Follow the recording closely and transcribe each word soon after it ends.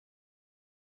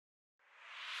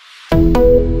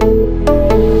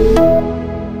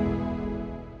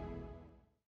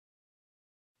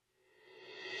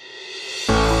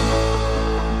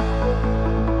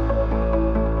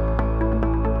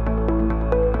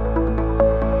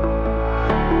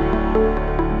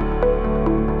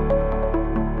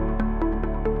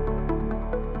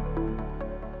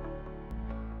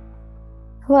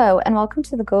Hello, and welcome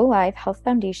to the GoLIVE Health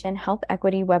Foundation Health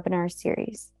Equity Webinar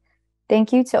Series.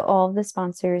 Thank you to all of the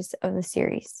sponsors of the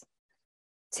series.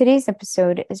 Today's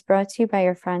episode is brought to you by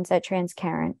our friends at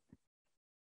CHRO.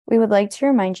 We would like to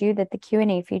remind you that the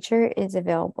Q&A feature is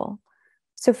available,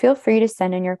 so feel free to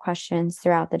send in your questions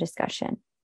throughout the discussion.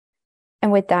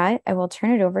 And with that, I will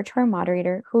turn it over to our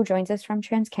moderator who joins us from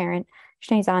CHRO,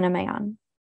 Shnezana Mayan.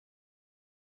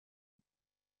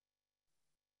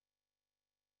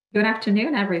 Good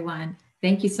afternoon, everyone.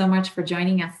 Thank you so much for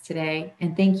joining us today.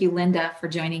 And thank you, Linda, for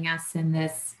joining us in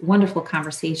this wonderful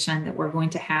conversation that we're going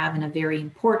to have, and a very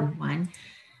important one,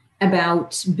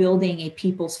 about building a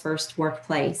people's first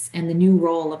workplace and the new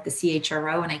role of the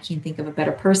CHRO. And I can't think of a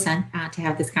better person to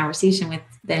have this conversation with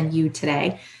than you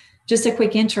today. Just a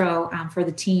quick intro for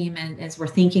the team, and as we're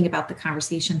thinking about the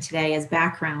conversation today as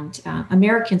background,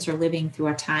 Americans are living through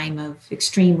a time of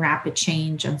extreme rapid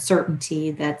change,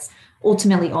 uncertainty that's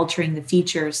ultimately altering the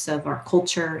features of our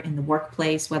culture in the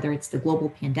workplace, whether it's the global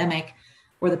pandemic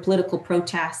or the political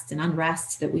protests and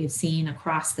unrest that we have seen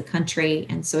across the country.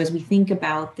 And so as we think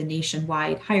about the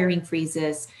nationwide hiring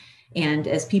freezes, and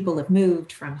as people have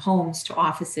moved from homes to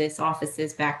offices,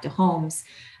 offices back to homes,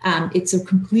 it's a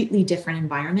completely different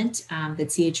environment that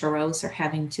CHROs are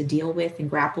having to deal with and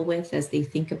grapple with as they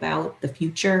think about the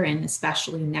future, and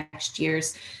especially next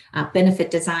year's benefit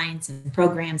designs and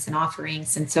programs and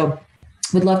offerings. And so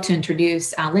would love to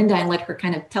introduce Linda and let her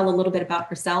kind of tell a little bit about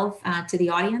herself to the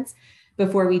audience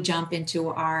before we jump into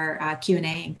our Q&A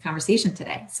and conversation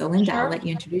today. So Linda, Sure. I'll let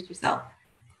you introduce yourself.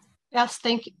 Yes,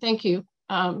 thank you.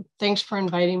 Thanks for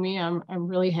inviting me. I'm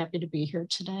really happy to be here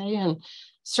today, and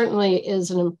certainly is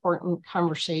an important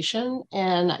conversation.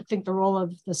 And I think the role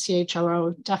of the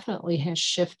CHRO definitely has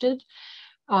shifted.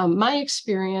 My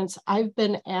experience, I've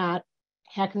been at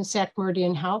Hackensack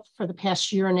Meridian Health for the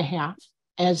past year and a half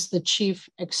as the Chief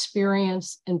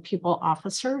Experience and People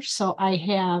Officer. So I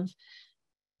have,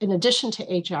 in addition to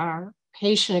HR,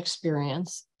 patient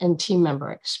experience and team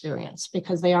member experience,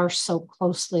 because they are so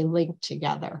closely linked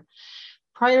together.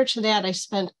 Prior to that, I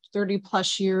spent 30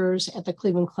 plus years at the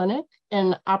Cleveland Clinic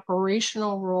in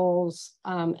operational roles,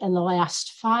 in the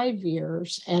last 5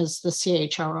 years as the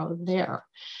CHRO there.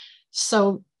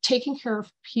 So taking care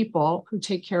of people who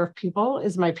take care of people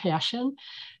is my passion.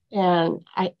 And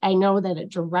I know that it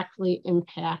directly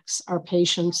impacts our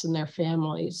patients and their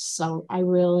families. So I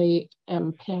really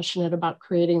am passionate about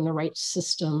creating the right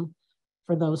system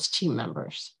for those team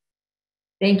members.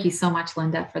 Thank you so much,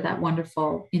 Linda, for that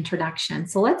wonderful introduction.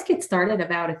 So let's get started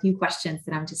about a few questions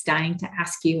that I'm just dying to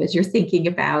ask you as you're thinking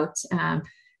about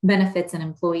benefits and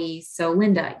employees. So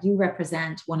Linda, you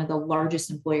represent one of the largest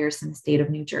employers in the state of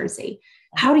New Jersey.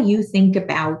 How do you think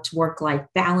about work-life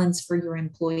balance for your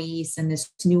employees in this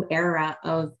new era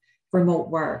of remote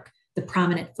work, the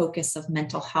prominent focus of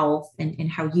mental health,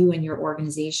 and how you and your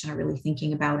organization are really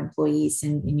thinking about employees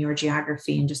in your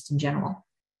geography and just in general?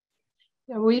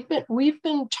 Yeah, we've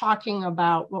been talking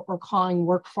about what we're calling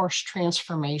workforce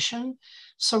transformation.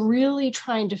 So really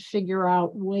trying to figure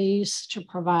out ways to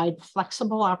provide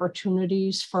flexible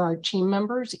opportunities for our team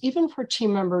members, even for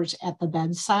team members at the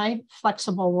bedside,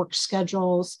 flexible work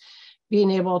schedules,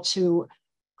 being able to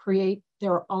create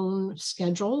their own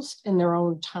schedules in their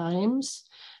own times,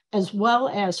 as well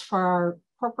as for our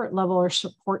corporate level or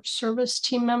support service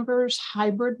team members,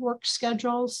 hybrid work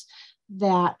schedules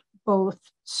that both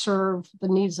serve the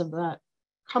needs of the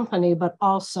company, but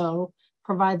also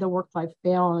provide the work-life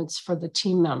balance for the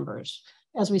team members.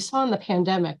 As we saw in the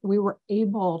pandemic, we were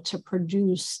able to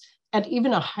produce at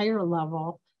even a higher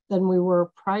level than we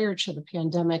were prior to the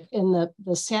pandemic, in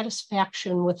the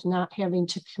satisfaction with not having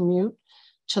to commute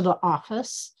to the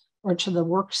office or to the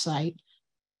work site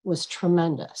was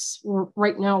tremendous. We're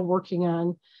right now working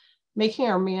on making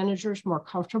our managers more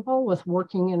comfortable with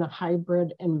working in a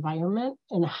hybrid environment,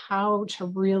 and how to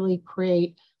really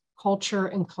create culture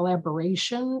and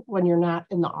collaboration when you're not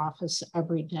in the office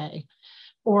every day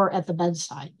or at the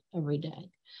bedside every day.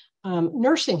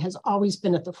 Nursing has always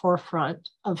been at the forefront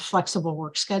of flexible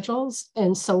work schedules.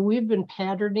 And so we've been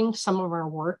patterning some of our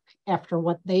work after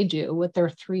what they do with their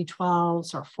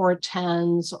 312s or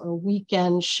 410s or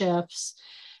weekend shifts,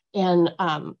 and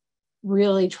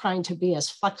really trying to be as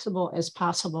flexible as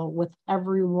possible with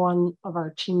every one of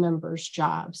our team members'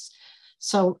 jobs.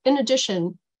 So in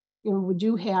addition, we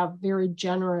do have very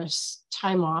generous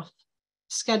time off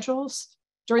schedules.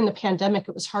 During the pandemic,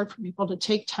 it was hard for people to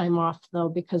take time off, though,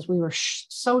 because we were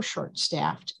so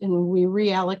short-staffed, and we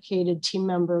reallocated team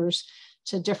members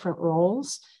to different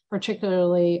roles,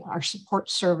 particularly our support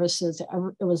services.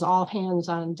 It was all hands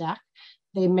on deck.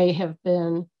 They may have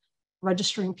been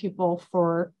registering people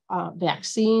for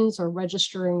vaccines or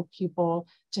registering people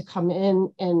to come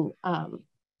in and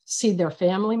see their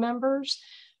family members.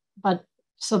 But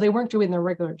so they weren't doing their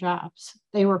regular jobs.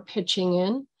 They were pitching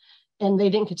in and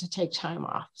they didn't get to take time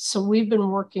off. So we've been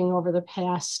working over the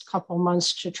past couple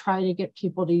months to try to get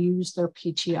people to use their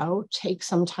PTO, take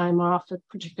some time off,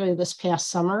 particularly this past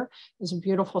summer. It was a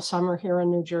beautiful summer here in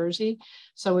New Jersey.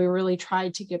 So we really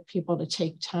tried to get people to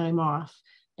take time off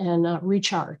and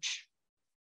recharge.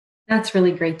 That's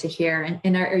really great to hear.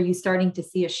 And are you starting to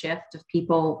see a shift of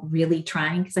people really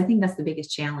trying? Because I think that's the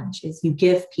biggest challenge is you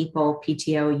give people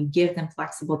PTO, you give them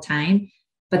flexible time,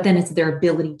 but then it's their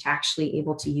ability to actually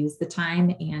able to use the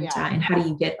time. And how do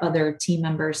you get other team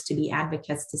members to be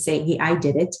advocates to say, hey, I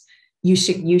did it. You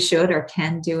should or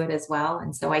can do it as well.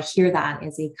 And so I hear that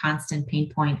as a constant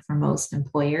pain point for most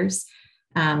employers.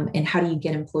 And how do you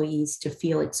get employees to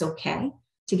feel it's okay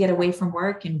to get away from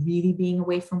work and really being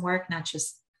away from work, not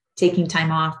just taking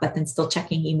time off, but then still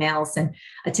checking emails and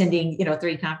attending,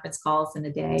 3 conference calls in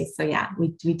a day. So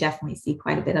we definitely see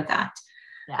quite a bit of that.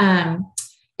 Yeah.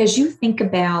 As you think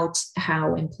about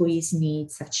how employees'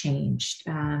 needs have changed,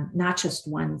 not just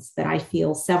ones that I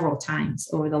feel several times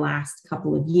over the last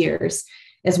couple of years,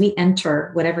 as we enter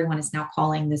what everyone is now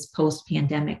calling this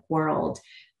post-pandemic world,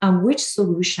 which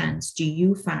solutions do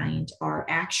you find are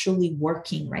actually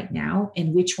working right now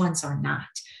and which ones are not?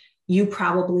 You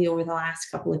probably over the last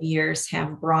couple of years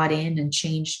have brought in and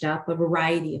changed up a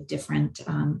variety of different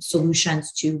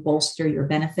solutions to bolster your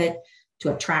benefit,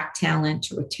 to attract talent,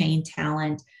 to retain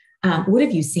talent. What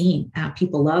have you seen?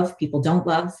 People love, people don't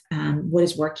love. What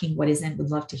is working, what isn't? Would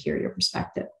love to hear your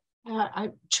perspective.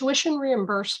 Tuition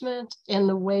reimbursement and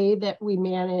the way that we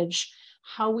manage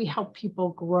how we help people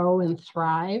grow and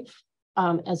thrive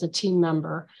as a team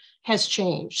member has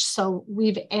changed. So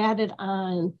we've added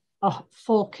on a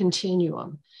full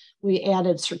continuum. We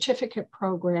added certificate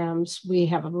programs. We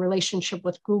have a relationship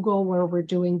with Google where we're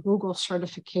doing Google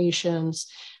certifications.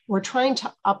 We're trying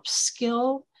to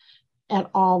upskill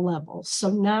at all levels. So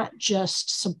not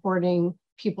just supporting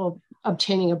people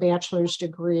obtaining a bachelor's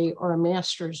degree or a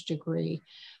master's degree,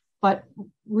 but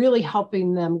really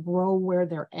helping them grow where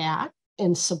they're at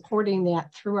and supporting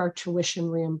that through our tuition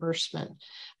reimbursement.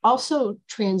 Also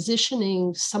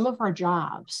transitioning some of our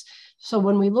jobs. So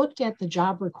when we looked at the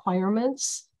job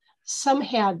requirements, some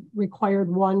had required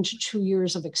 1 to 2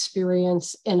 years of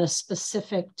experience in a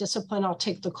specific discipline. I'll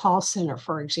take the call center,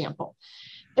 for example.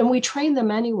 And we trained them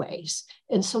anyways.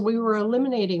 And so we were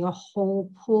eliminating a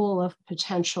whole pool of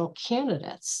potential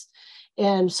candidates.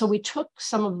 And so we took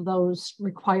some of those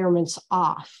requirements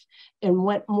off and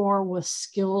went more with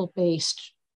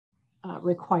skill-based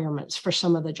requirements for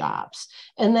some of the jobs.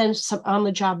 And then some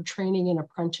on-the-job training and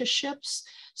apprenticeships.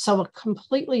 So a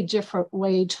completely different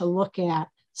way to look at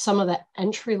some of the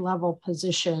entry-level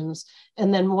positions.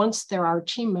 And then once they're our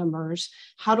team members,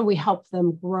 how do we help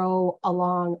them grow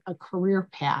along a career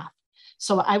path?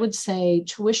 So I would say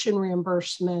tuition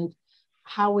reimbursement,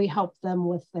 how we help them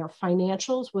with their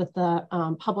financials, with the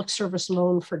public service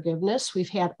loan forgiveness. We've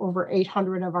had over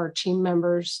 800 of our team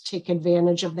members take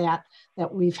advantage of that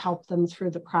we've helped them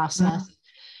through the process. Mm-hmm.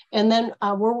 And then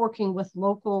we're working with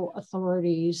local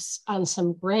authorities on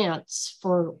some grants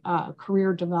for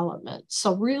career development.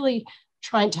 So really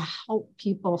trying to help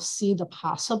people see the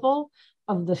possible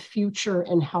of the future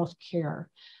in healthcare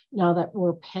now that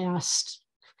we're past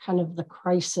kind of the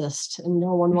crisis and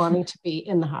no one wanting to be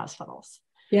in the hospitals.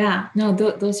 Yeah, no,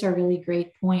 those are really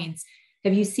great points.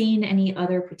 Have you seen any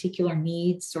other particular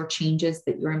needs or changes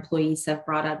that your employees have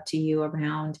brought up to you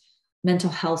around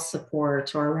mental health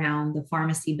support or around the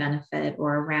pharmacy benefit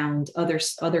or around other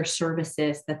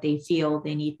services that they feel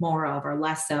they need more of or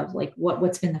less of? Like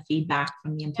what's been the feedback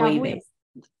from the employee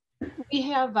base? We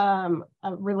have a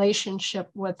relationship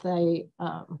with a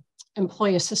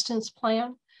employee assistance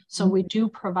plan. So we do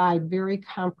provide very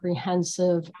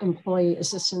comprehensive employee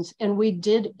assistance, and we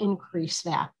did increase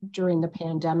that during the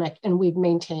pandemic, and we've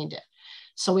maintained it.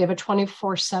 So we have a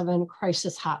 24/7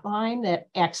 crisis hotline that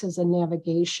acts as a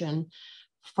navigation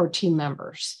for team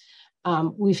members.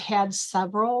 We've had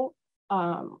several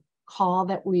call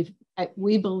that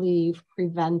we believe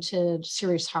prevented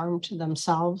serious harm to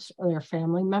themselves or their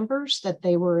family members, that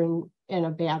they were in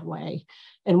a bad way.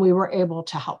 And we were able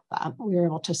to help them. We were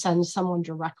able to send someone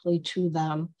directly to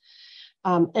them.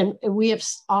 And we have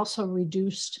also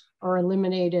reduced or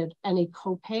eliminated any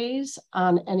copays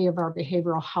on any of our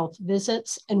behavioral health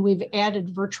visits. And we've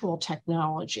added virtual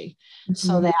technology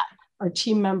so that our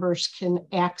team members can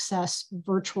access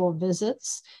virtual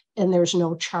visits and there's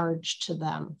no charge to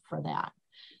them for that.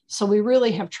 So we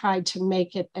really have tried to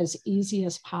make it as easy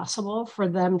as possible for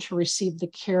them to receive the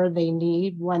care they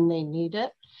need when they need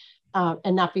it,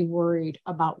 and not be worried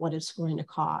about what it's going to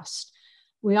cost.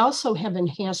 We also have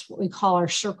enhanced what we call our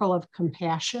Circle of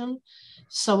Compassion.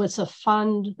 So it's a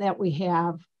fund that we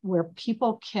have where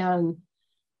people can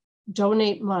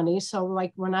donate money. So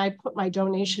like when I put my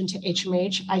donation to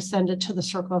HMH, I send it to the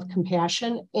Circle of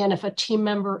Compassion. And if a team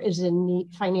member is in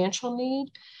financial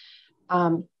need,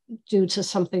 due to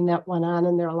something that went on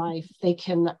in their life, they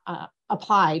can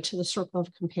apply to the Circle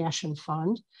of Compassion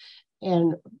Fund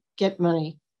and get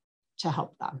money to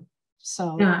help them.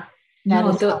 So I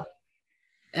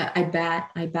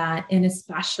bet. And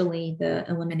especially the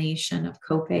elimination of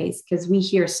copays, because we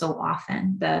hear so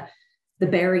often the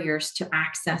barriers to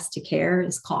access to care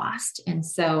is cost. And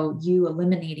so you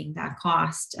eliminating that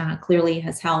cost clearly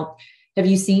has helped. Have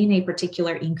you seen a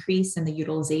particular increase in the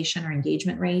utilization or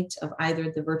engagement rate of either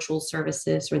the virtual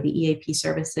services or the EAP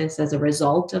services as a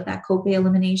result of that copay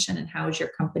elimination? And how is your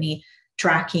company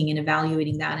tracking and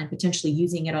evaluating that and potentially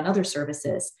using it on other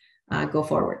services go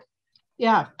forward?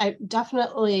 Yeah, I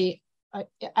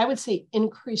would say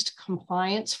increased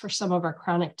compliance for some of our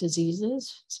chronic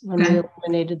diseases when we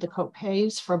eliminated the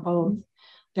copays for both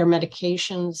their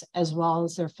medications as well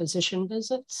as their physician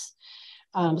visits.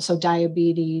 So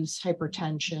diabetes,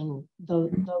 hypertension,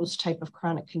 those type of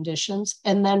chronic conditions.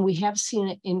 And then we have seen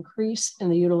an increase in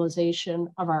the utilization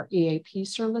of our EAP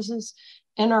services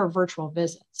and our virtual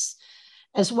visits,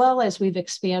 as well as we've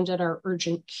expanded our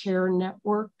urgent care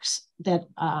networks that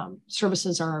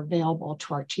services are available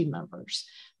to our team members.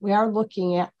 We are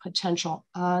looking at potential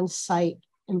on-site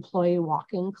employee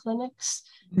walk-in clinics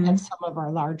at some of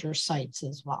our larger sites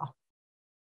as well.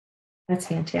 That's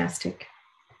fantastic.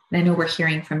 And I know we're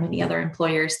hearing from many other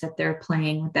employers that they're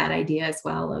playing with that idea as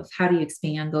well of how do you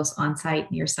expand those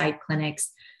on-site, near-site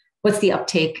clinics? What's the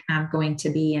uptake going to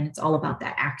be? And it's all about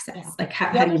that access. Yeah. Like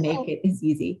how do you make it as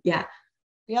easy? Yeah.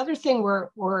 The other thing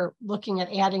we're looking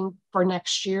at adding for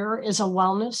next year is a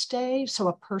wellness day. So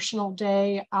a personal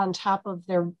day on top of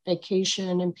their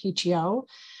vacation and PTO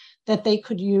that they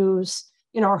could use.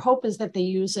 Our hope is that they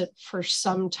use it for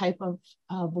some type of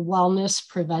wellness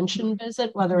prevention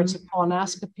visit, whether it's a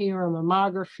colonoscopy or a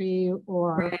mammography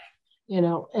or,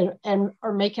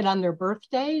 or make it on their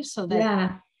birthday so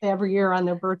that every year on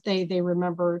their birthday, they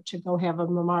remember to go have a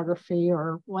mammography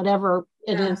or whatever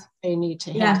it is they need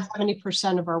to have.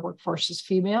 70% of our workforce is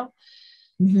female.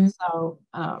 So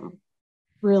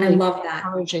really I love that.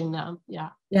 Encouraging them.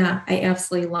 Yeah. Yeah, I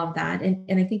absolutely love that.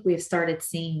 And I think we've started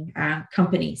seeing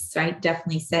companies, right,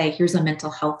 definitely say, here's a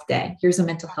mental health day, here's a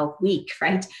mental health week,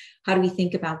 right? How do we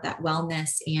think about that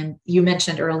wellness? And you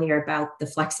mentioned earlier about the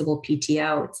flexible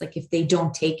PTO. It's like if they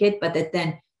don't take it, but that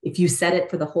then if you set it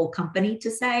for the whole company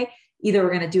to say, either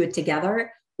we're going to do it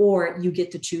together or you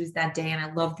get to choose that day. And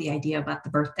I love the idea about the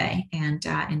birthday and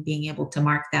being able to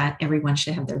mark that everyone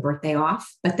should have their birthday off,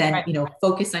 but then,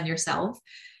 focus on yourself.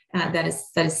 That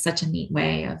is such a neat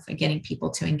way of getting people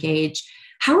to engage.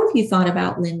 How have you thought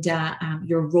about, Linda,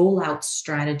 your rollout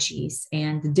strategies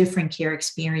and the different care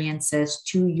experiences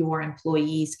to your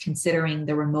employees considering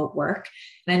the remote work?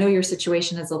 And I know your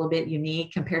situation is a little bit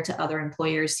unique compared to other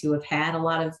employers who have had a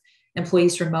lot of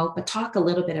employees remote, but talk a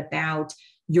little bit about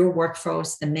your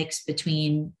workforce, the mix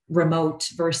between remote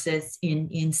versus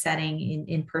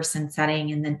in-person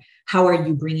setting, and then how are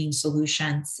you bringing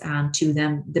solutions to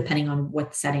them depending on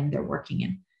what setting they're working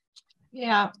in?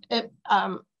 Yeah,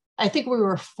 I think we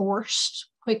were forced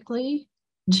quickly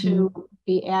to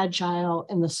be agile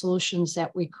in the solutions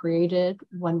that we created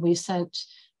when we sent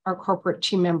our corporate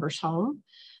team members home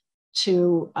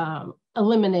to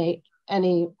eliminate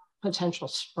any potential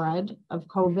spread of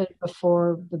COVID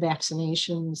before the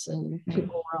vaccinations and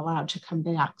people were allowed to come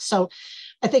back. So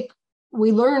I think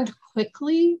we learned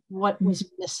quickly what was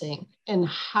missing and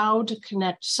how to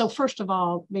connect. So first of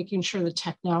all, making sure the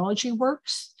technology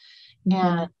works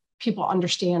and people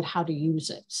understand how to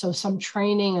use it. So some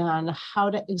training on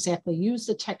how to exactly use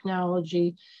the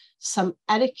technology, some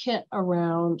etiquette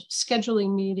around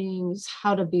scheduling meetings,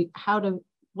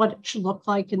 what it should look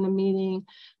like in the meeting,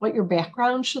 what your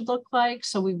background should look like.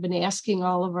 So we've been asking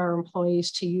all of our employees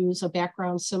to use a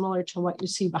background similar to what you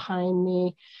see behind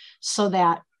me so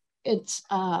that it's,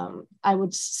 I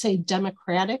would say,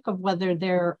 democratic of whether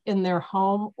they're in their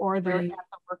home or they're at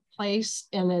the workplace,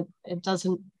 and it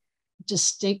doesn't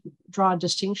draw a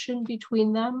distinction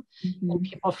between them and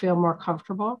people feel more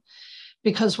comfortable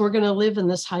because we're going to live in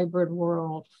this hybrid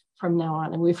world from now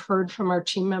on. And we've heard from our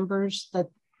team members that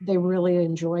they really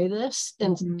enjoy this.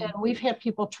 And we've had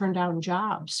people turn down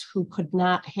jobs who could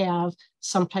not have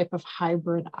some type of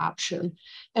hybrid option.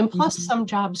 And plus some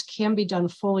jobs can be done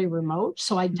fully remote.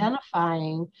 So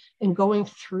identifying and going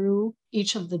through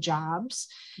each of the jobs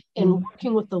and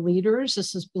working with the leaders,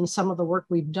 this has been some of the work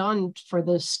we've done for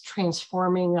this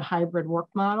transforming a hybrid work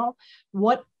model.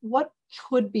 What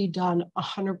could be done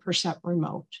 100%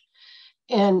 remote?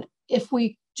 And if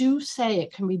we do say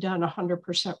it can be done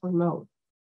 100% remote,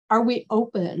 are we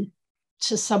open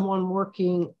to someone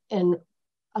working in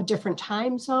a different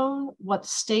time zone? What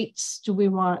states do we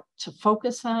want to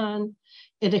focus on?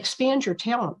 It expands your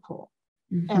talent pool.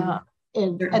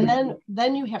 And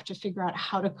then you have to figure out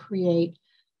how to create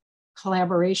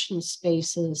collaboration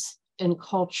spaces and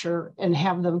culture and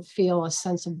have them feel a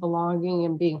sense of belonging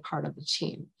and being part of the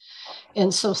team.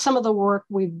 And so some of the work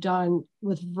we've done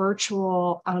with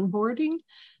virtual onboarding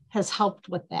has helped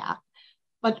with that.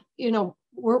 But,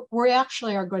 we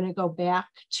actually are going to go back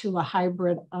to a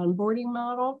hybrid onboarding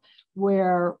model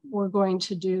where we're going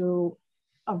to do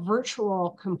a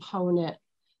virtual component,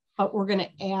 but we're going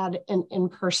to add an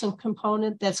in-person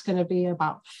component that's going to be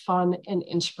about fun and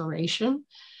inspiration.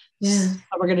 Yeah. So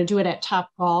we're going to do it at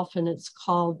Topgolf, and it's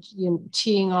called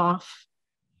teeing off.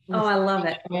 Oh, I love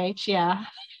it. Yeah.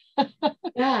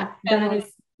 Yeah.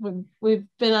 We've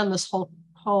been on this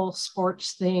whole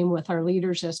sports theme with our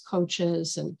leaders as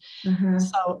coaches. And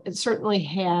so it certainly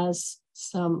has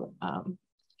some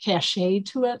cachet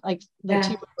to it. Like the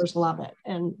team members love it.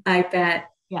 And I bet.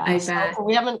 Yeah. I bet.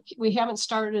 We haven't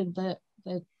started the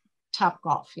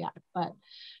Topgolf yet, but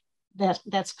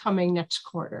that's coming next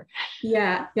quarter.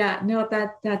 Yeah. No,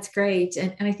 that's great.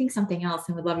 And I think something else,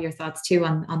 and would love your thoughts too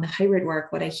on the hybrid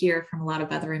work. What I hear from a lot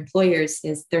of other employers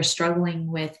is they're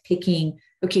struggling with picking,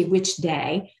 okay, which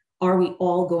day are we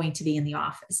all going to be in the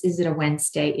office? Is it a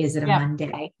Wednesday? Is it a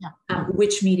Monday? Yeah.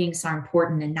 Which meetings are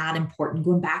important and not important?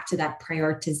 Going back to that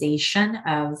prioritization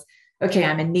of, okay,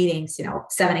 I'm in meetings,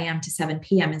 7 a.m. to 7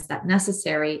 p.m. Is that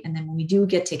necessary? And then when we do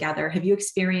get together, have you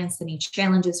experienced any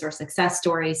challenges or success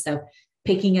stories of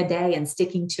picking a day and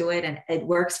sticking to it and it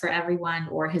works for everyone?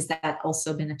 Or has that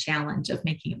also been a challenge of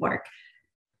making it work?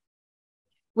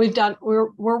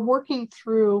 We're working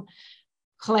through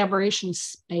collaboration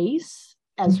space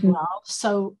as well.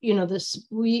 So,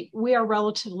 we are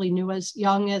relatively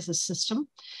young as a system.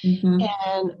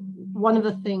 And one of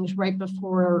the things right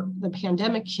before the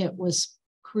pandemic hit was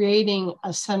creating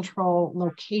a central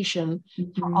location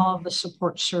for all of the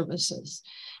support services.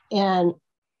 And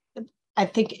I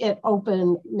think it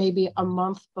opened maybe a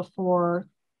month before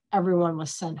everyone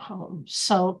was sent home.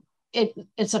 So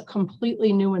it's a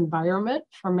completely new environment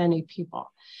for many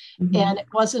people. And it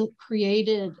wasn't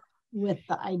created with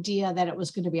the idea that it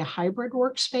was going to be a hybrid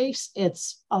workspace.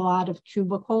 It's a lot of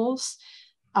cubicles.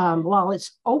 While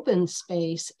it's open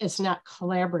space, it's not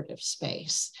collaborative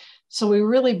space. So we've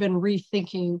really been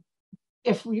rethinking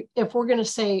if we're going to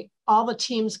say all the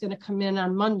team's going to come in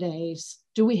on Mondays,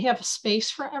 do we have space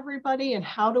for everybody? And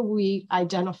how do we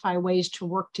identify ways to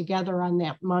work together on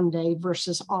that Monday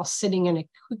versus all sitting in a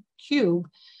cube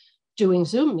doing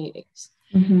Zoom meetings?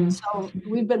 So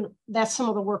that's some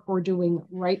of the work we're doing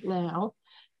right now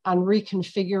on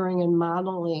reconfiguring and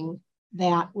modeling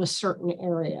that with certain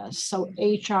areas. So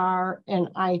HR and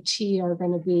IT are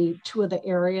going to be two of the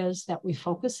areas that we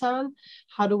focus on.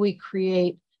 How do we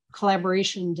create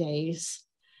collaboration days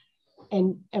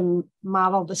and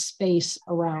model the space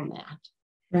around that?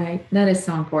 Right. That is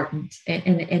so important.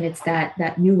 And it's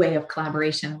that new way of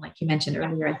collaboration. Like you mentioned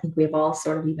earlier, I think we've all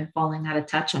sort of even fallen out of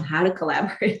touch on how to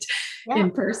collaborate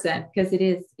in person, because it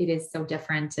is so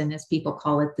different. And as people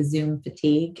call it, the Zoom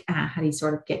fatigue, how do you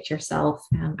sort of get yourself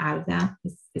out of that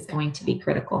is going to be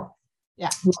critical. Yeah.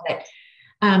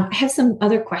 I have some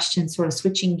other questions, sort of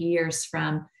switching gears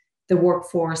from the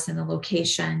workforce and the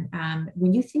location.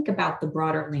 When you think about the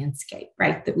broader landscape,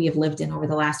 right, that we have lived in over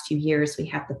the last few years, we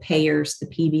have the payers, the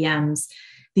PBMs,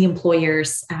 the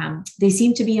employers. They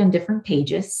seem to be on different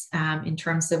pages in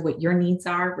terms of what your needs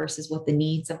are versus what the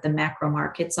needs of the macro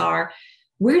markets are.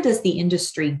 Where does the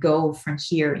industry go from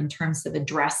here in terms of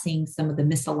addressing some of the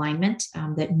misalignment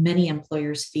that many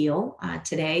employers feel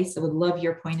today? So would love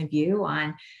your point of view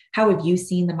on how have you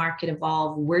seen the market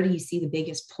evolve? Where do you see the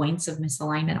biggest points of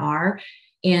misalignment are?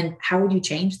 And how would you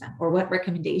change them? Or what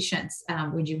recommendations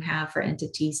would you have for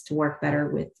entities to work better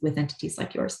with entities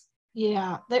like yours?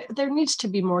 Yeah, there needs to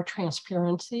be more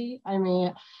transparency. I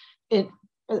mean,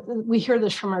 we hear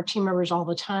this from our team members all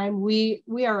the time. We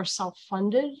are a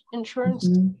self-funded insurance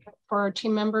for our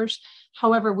team members.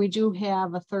 However, we do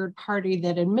have a third party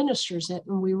that administers it,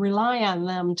 and we rely on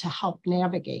them to help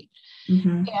navigate.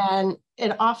 And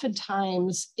it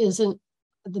oftentimes isn't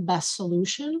the best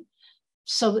solution.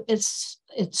 So it's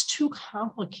too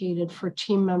complicated for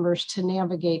team members to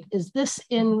navigate. Is this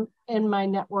in my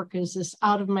network? Is this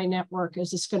out of my network?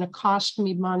 Is this going to cost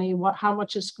me money? How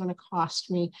much is it going to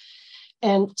cost me?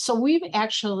 And so we've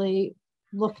actually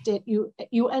looked at you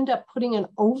end up putting an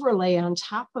overlay on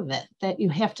top of it that you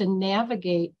have to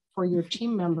navigate for your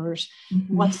team members.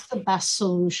 What's the best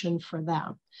solution for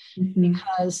them?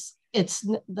 Because it's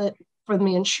from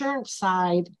the insurance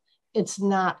side, it's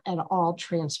not at all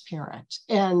transparent.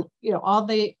 And, all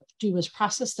they do is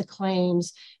process the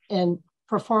claims and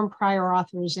perform prior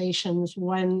authorizations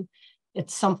when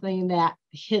it's something that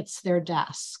hits their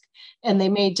desk. And they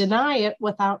may deny it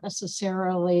without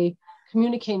necessarily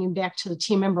communicating back to the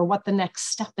team member what the next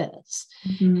step is.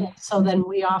 So then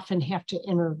we often have to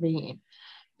intervene.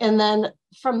 And then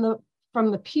from the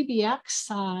PBX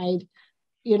side,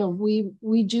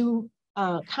 we do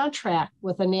contract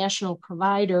with a national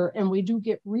provider and we do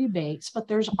get rebates, but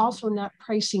there's also not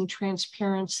pricing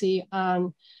transparency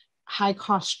on high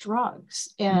cost drugs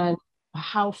and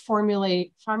how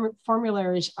formularies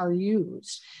are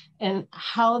used and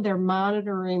how they're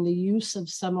monitoring the use of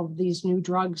some of these new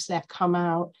drugs that come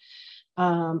out.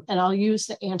 And I'll use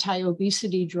the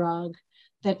anti-obesity drug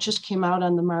that just came out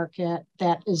on the market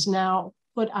that is now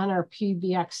put on our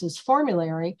PBX's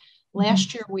formulary.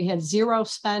 Last year, we had zero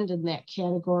spend in that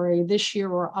category. This year,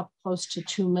 we're up close to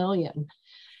 2 million.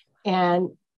 And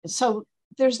so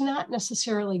there's not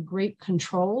necessarily great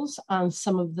controls on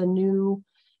some of the new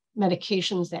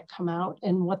medications that come out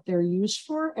and what they're used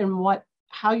for and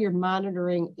how you're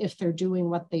monitoring if they're doing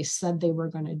what they said they were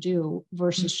going to do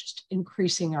versus just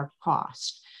increasing our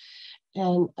cost.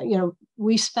 And,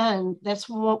 that's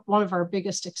one of our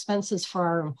biggest expenses for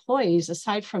our employees,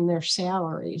 aside from their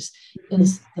salaries,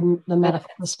 is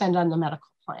the spend on the medical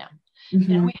plan.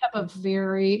 And we have a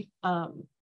very,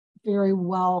 very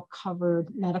well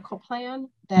covered medical plan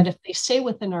that if they stay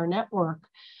within our network,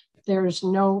 there's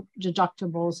no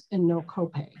deductibles and no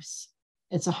copays.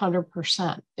 It's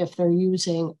 100% if they're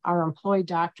using our employee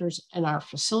doctors and our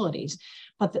facilities,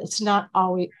 but it's not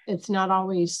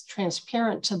always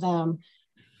transparent to them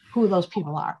who those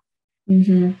people are.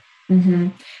 And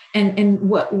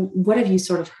what have you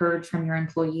sort of heard from your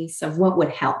employees of what would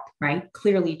help, right?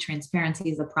 Clearly transparency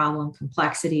is a problem.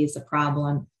 Complexity is a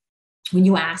problem. When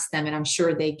you ask them, and I'm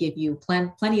sure they give you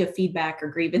plenty of feedback or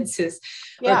grievances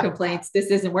or complaints, this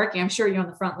isn't working. I'm sure you're on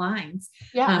the front lines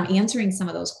answering some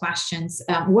of those questions.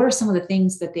 What are some of the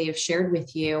things that they have shared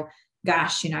with you?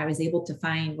 Gosh, I was able to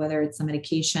find whether it's a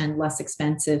medication less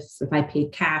expensive if I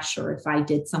paid cash or if I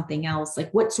did something else.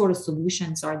 Like what sort of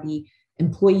solutions are the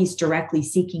employees directly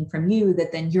seeking from you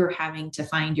that then you're having to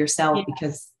find yourself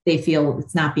because they feel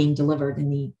it's not being delivered in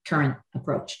the current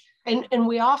approach? And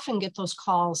we often get those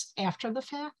calls after the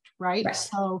fact, right?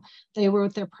 So they were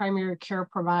with their primary care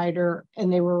provider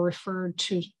and they were referred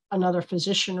to another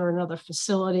physician or another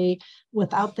facility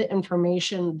without the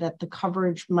information that the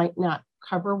coverage might not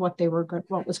cover what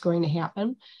was going to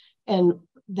happen. And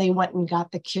they went and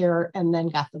got the care and then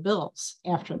got the bills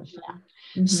after the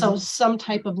fact. So some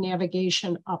type of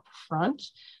navigation up front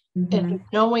and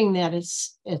knowing that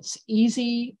it's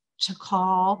easy to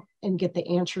call and get the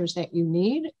answers that you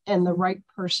need and the right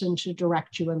person to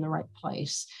direct you in the right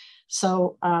place.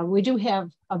 So we do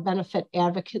have a benefit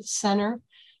advocate center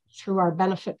through our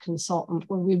benefit consultant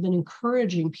where we've been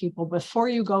encouraging people before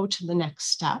you go to the next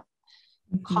step,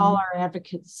 call our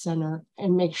advocate center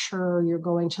and make sure you're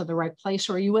going to the right place,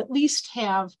 or you at least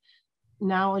have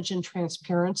knowledge and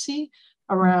transparency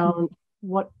around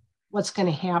what's going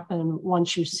to happen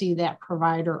once you see that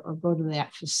provider or go to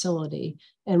that facility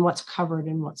and what's covered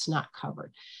and what's not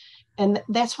covered. And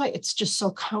that's why it's just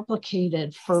so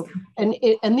complicated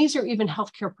and these are even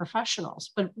healthcare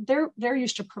professionals, but they're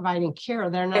used to providing care.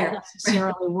 They're not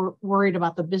necessarily worried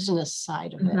about the business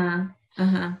side of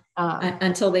it.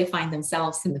 Until they find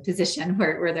themselves in the position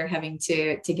where they're having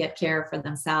to get care for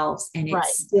themselves. And it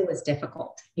still is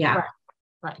difficult. Yeah.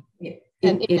 Right.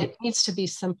 It needs to be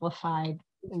simplified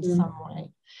in some way.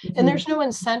 And there's no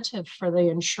incentive for the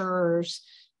insurers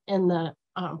and the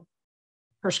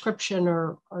prescription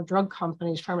or drug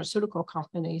companies, pharmaceutical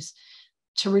companies,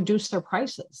 to reduce their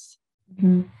prices.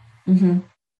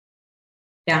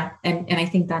 Yeah. And I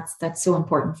think that's so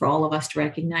important for all of us to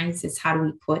recognize is how do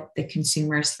we put the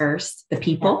consumers first, the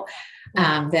people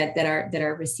that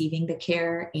are receiving the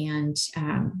care. And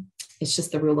it's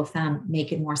just the rule of thumb,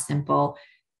 make it more simple,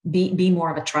 be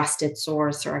more of a trusted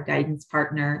source or a guidance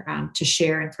partner to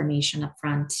share information up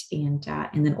front and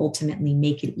then ultimately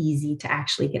make it easy to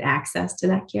actually get access to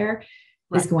that care.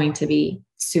 is going to be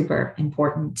super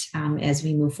important as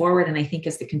we move forward. And I think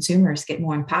as the consumers get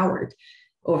more empowered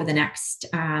over the next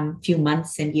few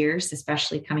months and years,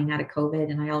 especially coming out of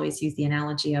COVID. And I always use the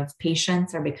analogy of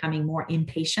patients are becoming more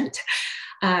impatient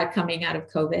coming out of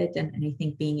COVID. And I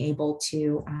think being able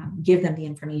to give them the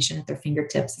information at their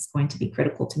fingertips is going to be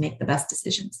critical to make the best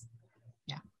decisions.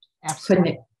 Yeah,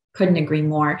 absolutely. Couldn't agree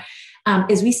more.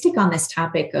 As we stick on this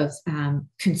topic of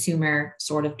consumer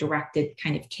sort of directed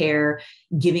kind of care,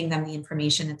 giving them the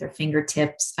information at their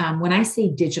fingertips, when I say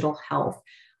digital health,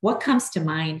 what comes to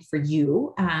mind for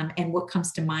you and what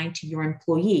comes to mind to your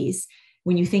employees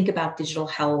when you think about digital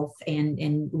health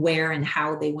and where and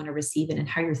how they want to receive it and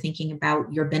how you're thinking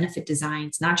about your benefit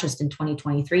designs, not just in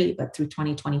 2023, but through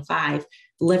 2025,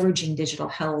 leveraging digital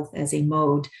health as a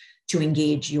mode to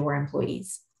engage your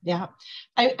employees? Yeah.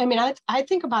 I mean, I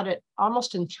think about it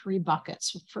almost in three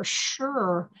buckets. For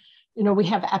sure, we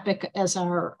have Epic as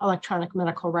our electronic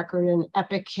medical record, and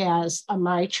Epic has a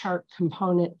MyChart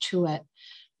component to it,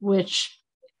 which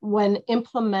when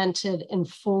implemented and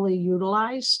fully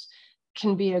utilized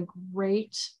can be a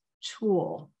great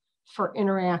tool for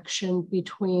interaction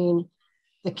between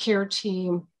the care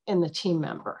team and the team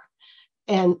member.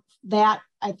 And that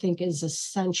I think is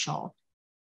essential.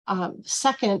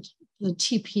 Second, the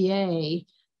TPA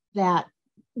that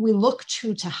we look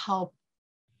to help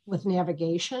with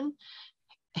navigation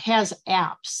has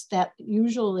apps that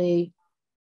usually,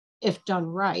 if done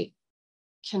right,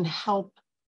 can help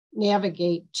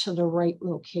navigate to the right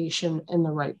location and the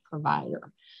right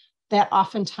provider. That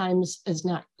oftentimes is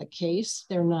not the case.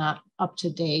 They're not up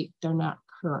to date. They're not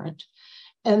current.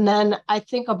 And then I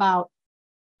think about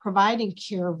providing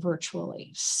care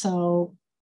virtually. So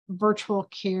virtual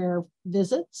care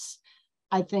visits,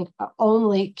 I think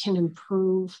only can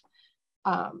improve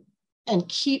and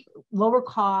keep lower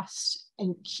costs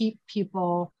and keep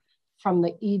people from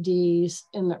the EDs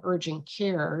and the urgent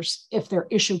cares if their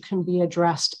issue can be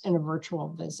addressed in a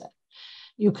virtual visit.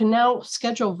 You can now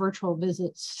schedule virtual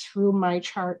visits through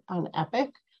MyChart on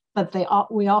Epic, but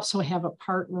we also have a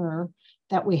partner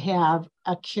that we have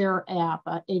a care app,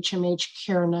 a HMH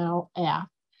Care Now app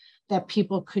that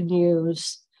people could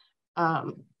use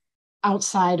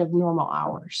outside of normal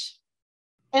hours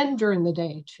and during the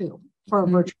day too for a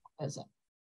virtual visit.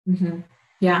 Mm-hmm.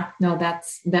 Yeah, no,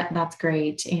 that's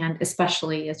great. And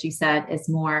especially, as you said, as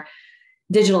more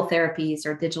digital therapies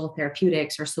or digital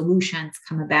therapeutics or solutions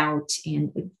come about,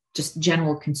 and just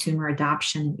general consumer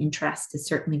adoption and interest is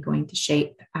certainly going to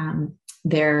shape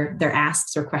their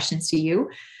asks or questions to you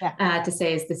to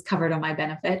say, is this covered on my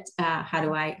benefit? How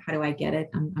do I get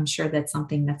it? I'm sure that's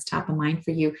something that's top of mind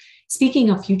for you. Speaking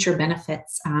of future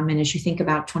benefits, and as you think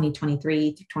about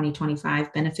 2023 to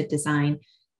 2025 benefit design,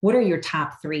 what are your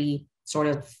top three sort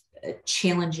of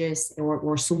challenges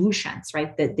or solutions,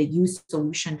 right? That you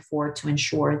solution for to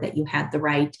ensure that you had the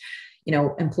right,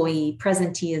 employee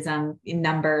presenteeism,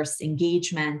 numbers,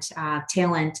 engagement,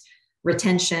 talent,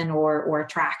 retention, or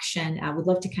attraction. I would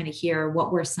love to kind of hear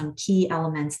what were some key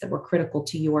elements that were critical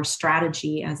to your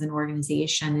strategy as an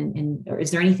organization, and or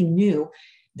is there anything new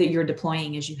that you're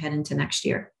deploying as you head into next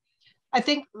year? I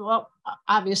think, well,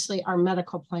 obviously our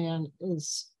medical plan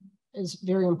is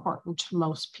very important to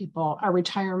most people. Our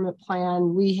retirement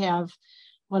plan, we have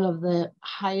one of the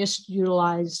highest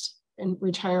utilized in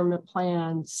retirement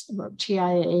plans.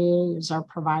 TIAA is our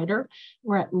provider.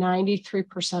 We're at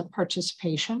 93%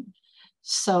 participation.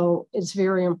 So it's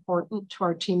very important to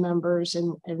our team members,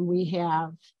 and we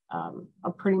have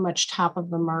a pretty much top of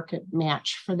the market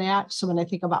match for that. So when I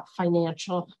think about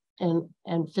financial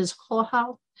and physical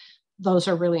health, those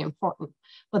are really important.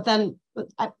 But then,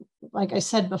 like I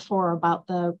said before, about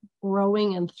the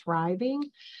growing and thriving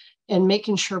and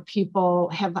making sure people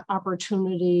have the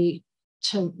opportunity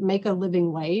to make a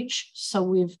living wage. So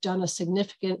we've done a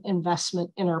significant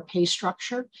investment in our pay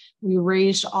structure. We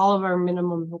raised all of our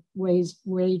minimum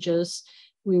wages.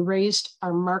 We raised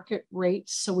our market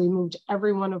rates. So we moved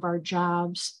every one of our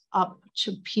jobs up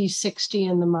to P60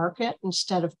 in the market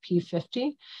instead of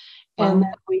P50. And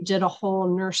then we did a whole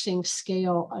nursing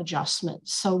scale adjustment.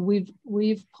 So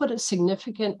we've put a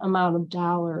significant amount of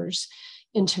dollars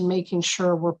into making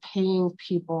sure we're paying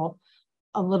people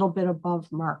a little bit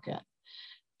above market.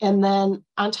 And then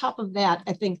on top of that,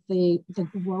 I think the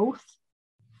growth,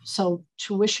 so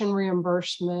tuition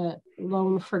reimbursement,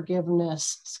 loan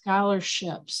forgiveness,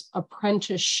 scholarships,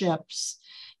 apprenticeships,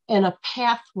 and a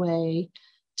pathway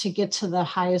to get to the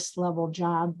highest level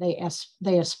job they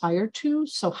aspire to.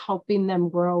 So helping them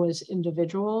grow as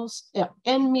individuals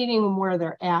and meeting them where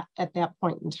they're at that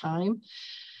point in time.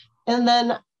 And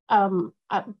then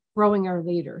growing our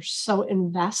leaders. So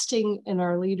investing in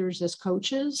our leaders as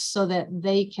coaches so that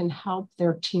they can help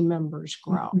their team members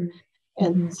grow.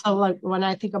 And so like when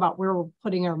I think about where we're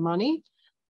putting our money,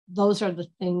 those are the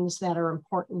things that are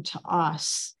important to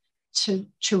us to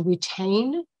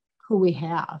retain who we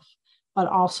have, but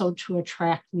also to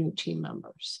attract new team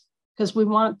members, because we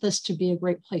want this to be a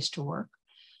great place to work.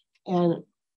 And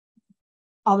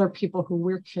other people who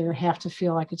work here have to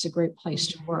feel like it's a great place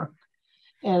to work.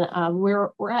 And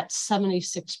we're at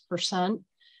 76%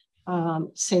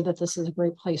 say that this is a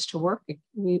great place to work.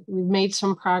 We've made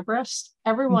some progress.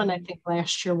 Everyone, I think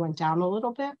last year went down a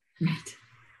little bit,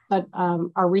 but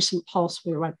our recent pulse,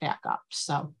 we went back up.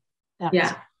 So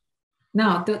that's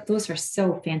no, those are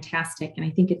so fantastic. And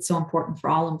I think it's so important for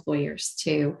all employers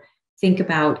to think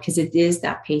about, because it is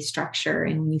that pay structure.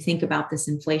 And when you think about this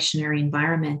inflationary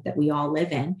environment that we all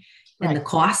live in, and the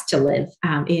cost to live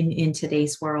in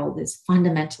today's world is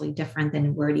fundamentally different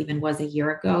than where it even was a year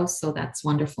ago. So that's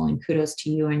wonderful. And kudos to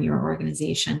you and your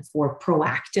organization for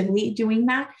proactively doing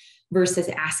that versus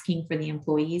asking for the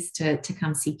employees to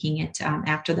come seeking it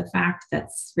after the fact.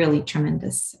 That's really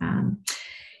tremendous.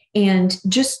 And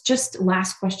just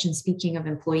last question, speaking of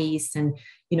employees and,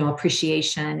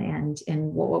 appreciation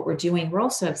and what we're doing, we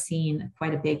also have seen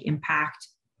quite a big impact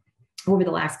over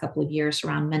the last couple of years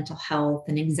around mental health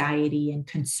and anxiety and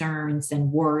concerns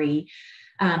and worry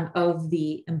of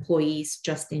the employees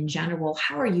just in general.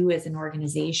 How are you as an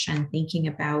organization thinking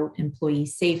about employee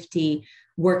safety,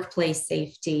 workplace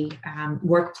safety,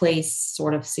 workplace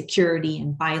sort of security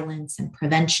and violence and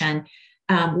prevention?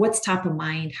 What's top of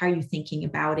mind? How are you thinking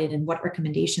about it? And what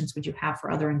recommendations would you have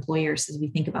for other employers as we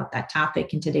think about that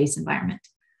topic in today's environment?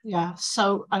 Yeah,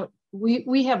 so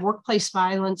we have workplace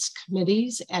violence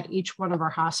committees at each one of our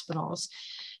hospitals.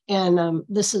 And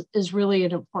this is really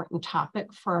an important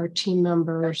topic for our team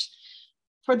members,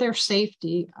 for their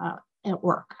safety at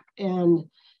work. And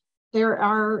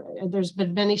there's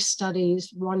been many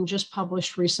studies, one just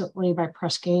published recently by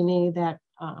Press-Ganey, that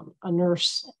a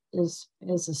nurse is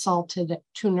assaulted,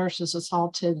 2 nurses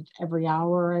assaulted every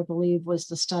hour, I believe was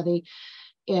the study.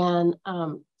 And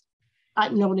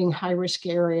noting high-risk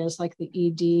areas like the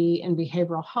ED and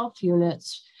behavioral health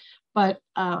units, but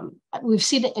we've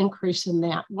seen an increase in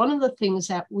that. One of the things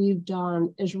that we've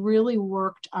done is really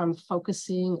worked on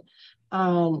focusing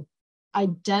on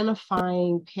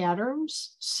identifying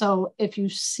patterns. So if you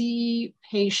see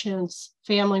patients,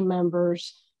 family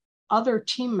members, other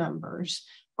team members,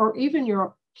 or even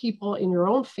your people in your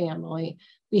own family,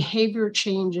 behavior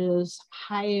changes,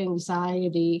 high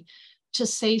anxiety, to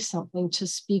say something, to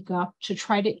speak up, to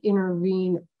try to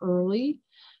intervene early.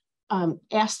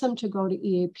 Ask them to go to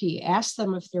EAP, ask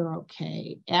them if they're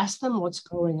okay, ask them what's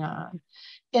going on.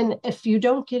 And if you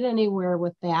don't get anywhere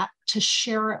with that, to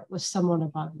share it with someone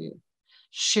above you,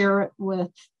 share it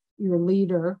with your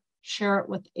leader, share it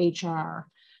with HR,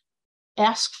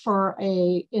 ask for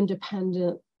an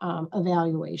independent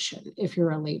evaluation if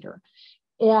you're a leader.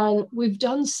 And we've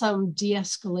done some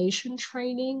de-escalation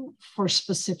training for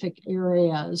specific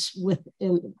areas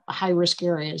within high-risk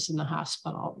areas in the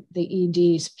hospital, the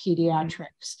EDs,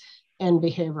 pediatrics, and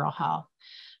behavioral health,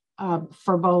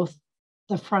 for both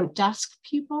the front desk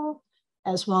people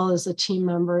as well as the team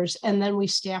members. And then we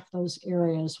staff those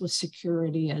areas with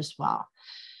security as well.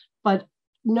 But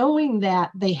knowing that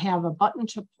they have a button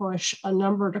to push, a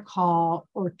number to call,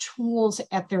 or tools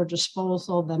at their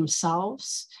disposal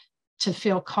themselves to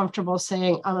feel comfortable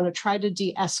saying, I'm going to try to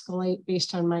de-escalate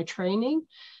based on my training.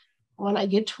 When I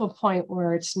get to a point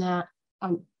where it's not,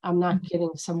 I'm not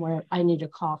getting somewhere, I need to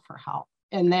call for help.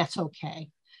 And that's okay.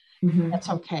 That's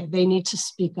okay. They need to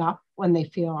speak up when they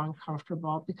feel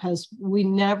uncomfortable, because we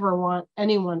never want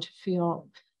anyone to feel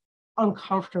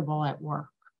uncomfortable at work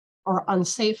or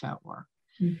unsafe at work.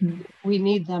 We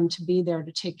need them to be there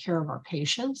to take care of our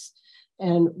patients.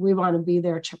 And we want to be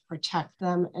there to protect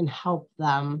them and help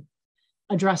them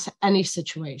address any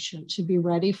situation, to be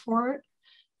ready for it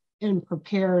and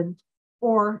prepared,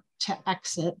 or to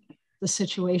exit the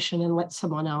situation and let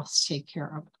someone else take care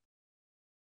of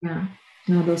it. Yeah,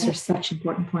 no, those are such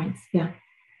important points. Yeah.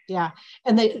 Yeah.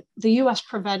 And the U.S.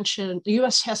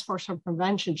 Task Force on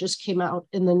Prevention just came out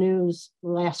in the news the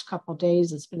last couple of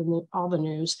days. It's been in all the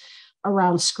news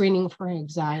around screening for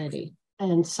anxiety.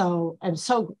 And so I'm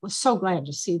so glad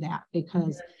to see that,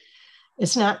 because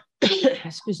it's not,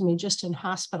 excuse me, just in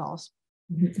hospitals.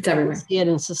 It's everywhere. See it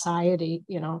in society,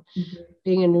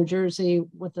 being in New Jersey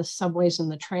with the subways and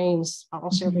the trains,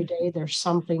 almost every day there's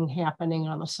something happening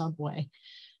on the subway.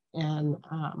 And,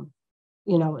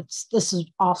 this is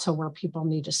also where people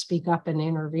need to speak up and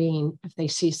intervene if they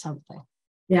see something.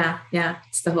 Yeah, yeah,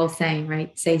 it's the whole saying,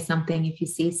 right? Say something if you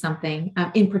see something.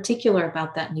 In particular,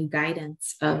 about that new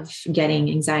guidance of getting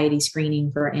anxiety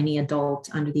screening for any adult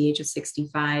under the age of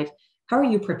 65. How are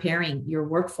you preparing your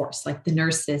workforce, like the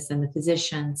nurses and the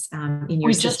physicians, in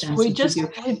your systems? We've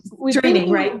Training,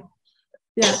 been right?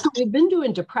 Yeah. We've been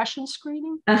doing depression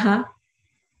screening. Uh-huh.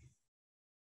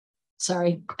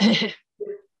 Sorry.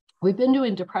 We've been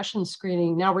doing depression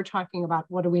screening. Now we're talking about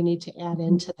what do we need to add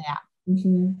into that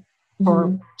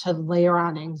to layer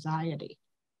on anxiety.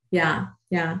 Yeah,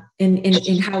 yeah.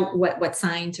 And how what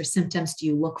signs or symptoms do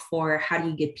you look for? How do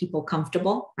you get people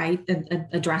comfortable, right?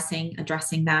 Addressing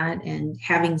that, and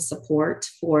having support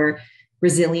for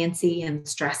resiliency and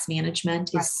stress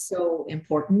management is so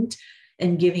important,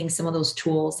 and giving some of those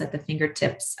tools at the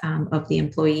fingertips of the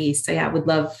employees. So yeah, I would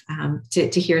love to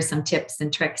hear some tips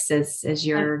and tricks as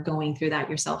you're going through that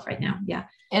yourself right now. Yeah.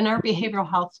 And our behavioral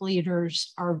health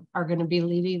leaders are going to be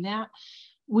leading that.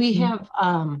 We have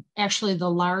actually the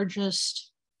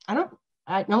largest, I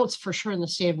know it's for sure in the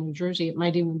state of New Jersey, it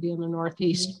might even be in the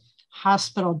Northeast,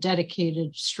 hospital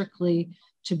dedicated strictly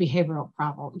to behavioral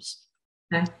problems.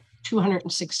 Okay.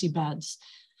 260 beds.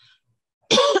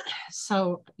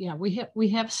 So yeah, we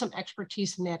have some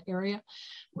expertise in that area.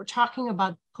 We're talking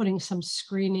about putting some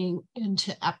screening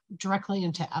directly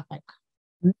into Epic.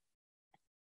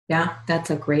 Yeah, that's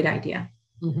a great idea.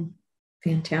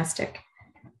 Fantastic.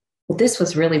 Well, this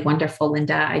was really wonderful,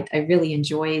 Linda. I really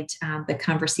enjoyed the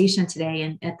conversation today.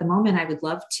 And at the moment, I would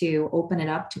love to open it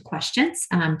up to questions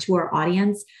to our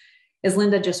audience. As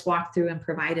Linda just walked through and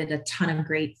provided a ton of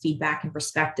great feedback and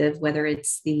perspective, whether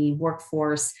it's the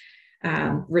workforce,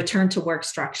 return to work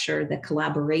structure, the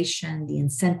collaboration, the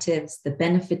incentives, the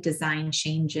benefit design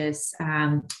changes,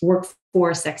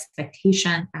 workforce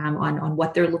expectation on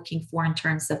what they're looking for in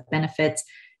terms of benefits,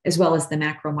 as well as the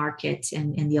macro market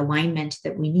and the alignment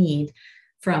that we need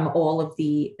from all of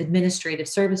the administrative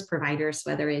service providers,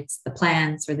 whether it's the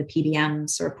plans or the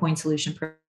PBMs or point solution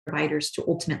providers, to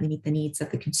ultimately meet the needs of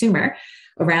the consumer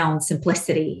around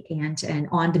simplicity and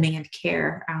on-demand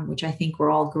care, which I think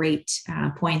were all great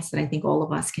points that I think all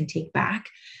of us can take back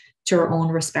to our own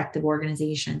respective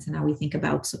organizations and how we think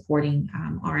about supporting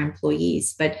our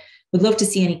employees. But we'd love to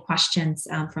see any questions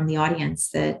from the audience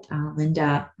that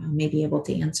Linda may be able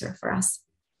to answer for us.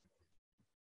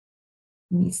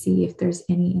 Let me see if there's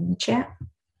any in the chat.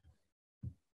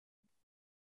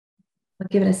 I'll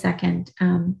give it a second.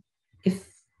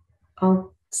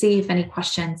 I'll see if any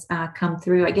questions come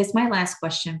through. I guess my last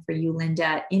question for you,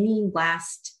 Linda, any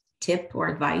last tip or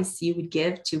advice you would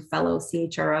give to fellow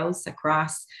CHROs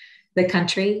across the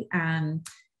country,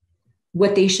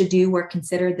 what they should do or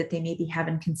consider that they maybe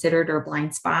haven't considered, or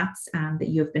blind spots that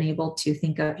you have been able to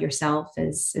think of yourself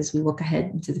as we look ahead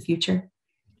into the future?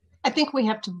 I think we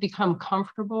have to become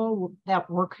comfortable that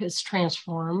work has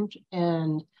transformed,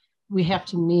 and we have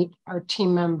to meet our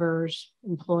team members,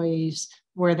 employees,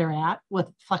 where they're at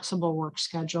with flexible work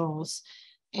schedules,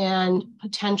 and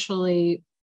potentially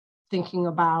thinking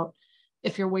about,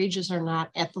 if your wages are not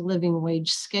at the living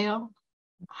wage scale,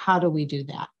 how do we do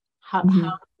that? How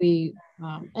do we,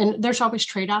 and there's always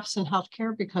trade-offs in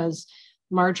healthcare because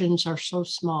margins are so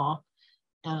small,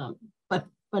 but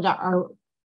our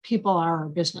people are our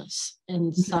business.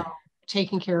 And so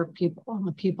taking care of people, and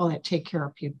the people that take care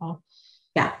of people.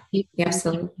 Yeah,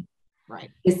 absolutely.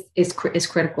 Right. Is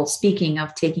critical. Speaking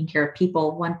of taking care of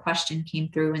people, one question came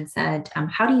through and said,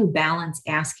 how do you balance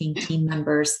asking team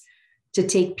members to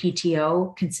take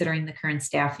PTO, considering the current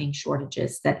staffing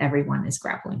shortages that everyone is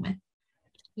grappling with?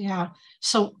 Yeah.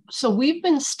 So we've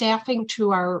been staffing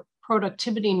to our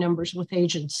productivity numbers with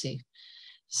agency.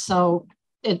 So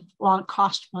while it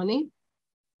costs money,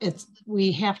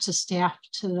 we have to staff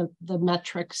to the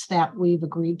metrics that we've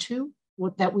agreed to,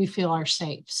 that we feel are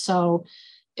safe. So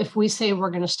if we say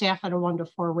we're going to staff at a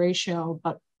 1-to-4 ratio,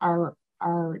 but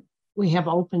we have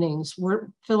openings, we're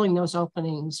filling those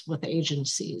openings with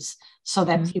agencies so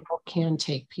that people can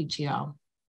take PTO.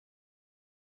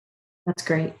 That's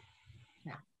great.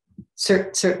 Yeah.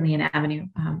 Certainly an avenue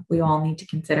we all need to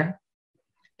consider.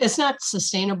 It's not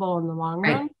sustainable in the long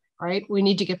run, right? We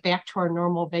need to get back to our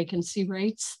normal vacancy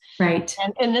rates. Right.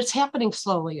 And it's happening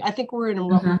slowly. I think we're in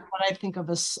what I think of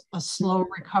as a slow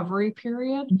recovery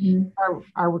period.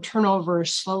 Our turnover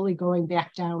is slowly going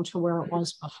back down to where it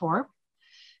was before,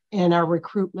 and our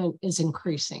recruitment is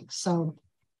increasing. So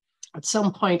at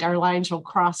some point, our lines will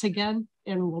cross again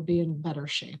and we'll be in better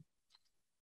shape.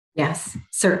 Yes,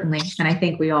 certainly. And I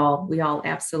think we all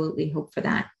absolutely hope for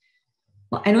that.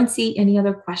 Well, I don't see any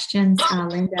other questions.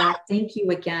 Linda, thank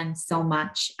you again so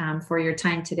much for your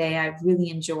time today. I've really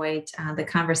enjoyed the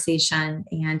conversation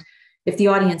and If the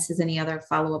audience has any other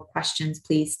follow-up questions,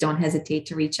 please don't hesitate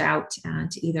to reach out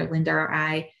to either Linda or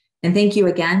I. And thank you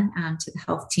again to the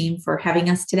health team for having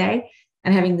us today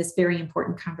and having this very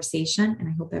important conversation. And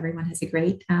I hope everyone has a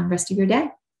great rest of your day.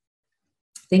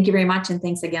 Thank you very much. And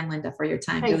thanks again, Linda, for your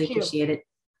time. Really appreciate it.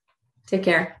 Take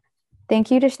care. Thank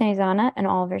you to Snezana and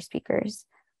all of our speakers.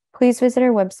 Please visit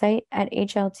our website at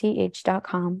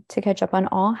hlth.com to catch up on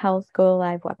all Health Go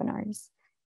Live webinars.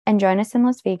 And join us in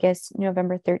Las Vegas,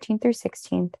 November 13th through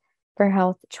 16th for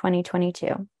Health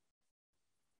 2022.